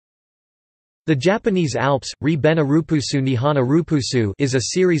The Japanese Alps, Ri-ben-a-rupusu Nihana-rupusu, is a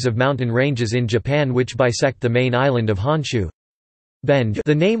series of mountain ranges in Japan which bisect the main island of Honshu.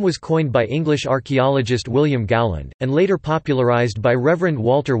 The name was coined by English archaeologist William Gowland, and later popularized by Reverend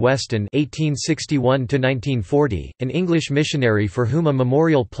Walter Weston (1861–1940), an English missionary for whom a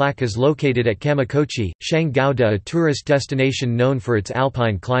memorial plaque is located at Kamikochi, Shanggauda, a tourist destination known for its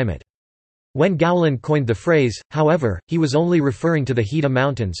alpine climate. When Gowland coined the phrase, however, he was only referring to the Hida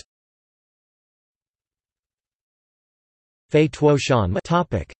Mountains.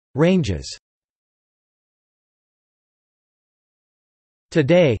 Ranges.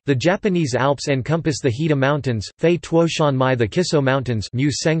 Today, the Japanese Alps encompass the Hida Mountains, Fei Tuo Shan Mai, the Kiso Mountains,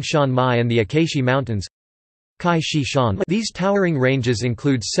 Mu Seng Shan Mai, and the Akechi Mountains. These towering ranges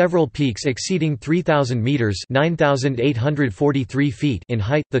include several peaks exceeding 3,000 meters (9,843 feet) in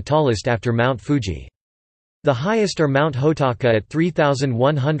height, the tallest after Mount Fuji. The highest are Mount Hotaka at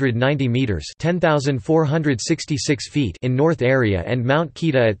 3,190 meters (10,466 feet) in north area and Mount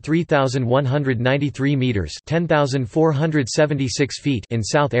Kita at 3,193 meters (10,476 feet) in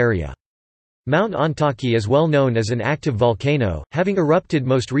south area. Mount Ontake is well known as an active volcano, having erupted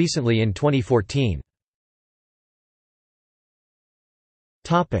most recently in 2014.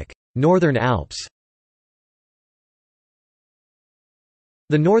 Northern Alps.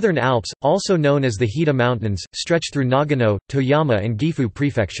 The Northern Alps, also known as the Hida Mountains, stretch through Nagano, Toyama and Gifu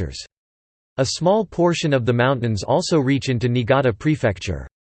prefectures. A small portion of the mountains also reach into Niigata Prefecture.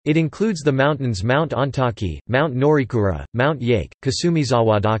 It includes the mountains Mount Ontake, Mount Norikura, Mount Yake,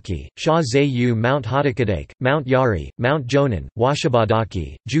 Kasumizawadaki, Sha-Zayu, Mount Hatakadake, Mount Yari, Mount Jonan,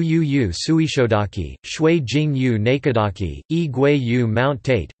 Washabadaki, Juyu Suishodaki, Shui-Jing-yu Nakadaki, E-Gui-yu Mount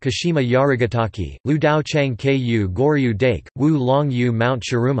Tate, Kashima Yarigataki, Ludao Chang-Kei-yu Goryu Dake, Wu-Long-yu Mount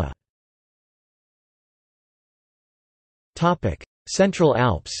Shiruma. Central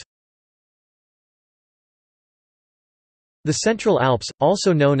Alps. The Central Alps,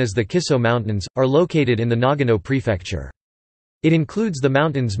 also known as the Kiso Mountains, are located in the Nagano Prefecture. It includes the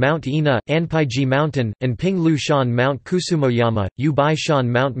mountains Mount Ina, Anpaiji Mountain, and Ping-Lu Shan Mount Kusumoyama, Yubai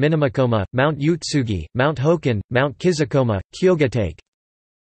Shan Mount Minamakoma, Mount Utsugi, Mount Hoken, Mount Kizakoma, Kyogatake.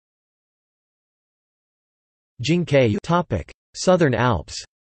 Jinkei. Southern Alps.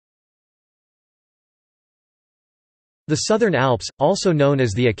 The Southern Alps, also known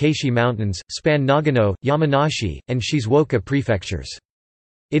as the Akechi Mountains, span Nagano, Yamanashi, and Shizuoka prefectures.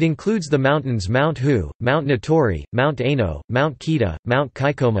 It includes the mountains Mount Hu, Mount Natori, Mount Aino, Mount Kita, Mount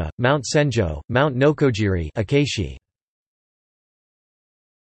Kaikoma, Mount Senjo, Mount Nokojiri Akechi.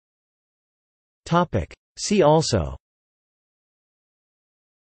 See also: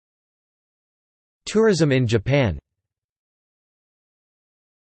 Tourism in Japan.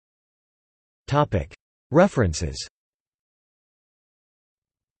 References.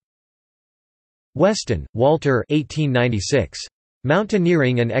 Weston, Walter 1896.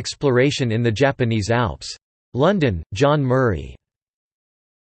 Mountaineering and Exploration in the Japanese Alps. London, John Murray.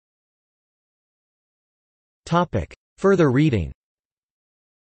 Further reading.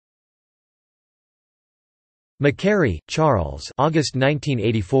 McCary, Charles August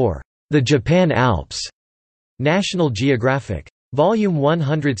 1984. The Japan Alps. National Geographic. Volume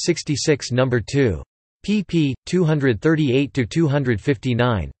 166 No. 2. pp.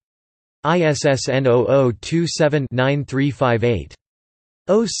 238–259. ISSN 0027-9358.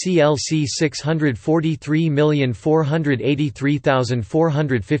 OCLC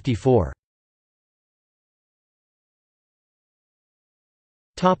 643483454.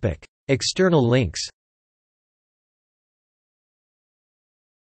 External links.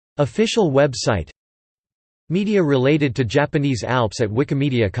 Official website. Media related to Japanese Alps at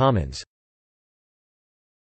Wikimedia Commons.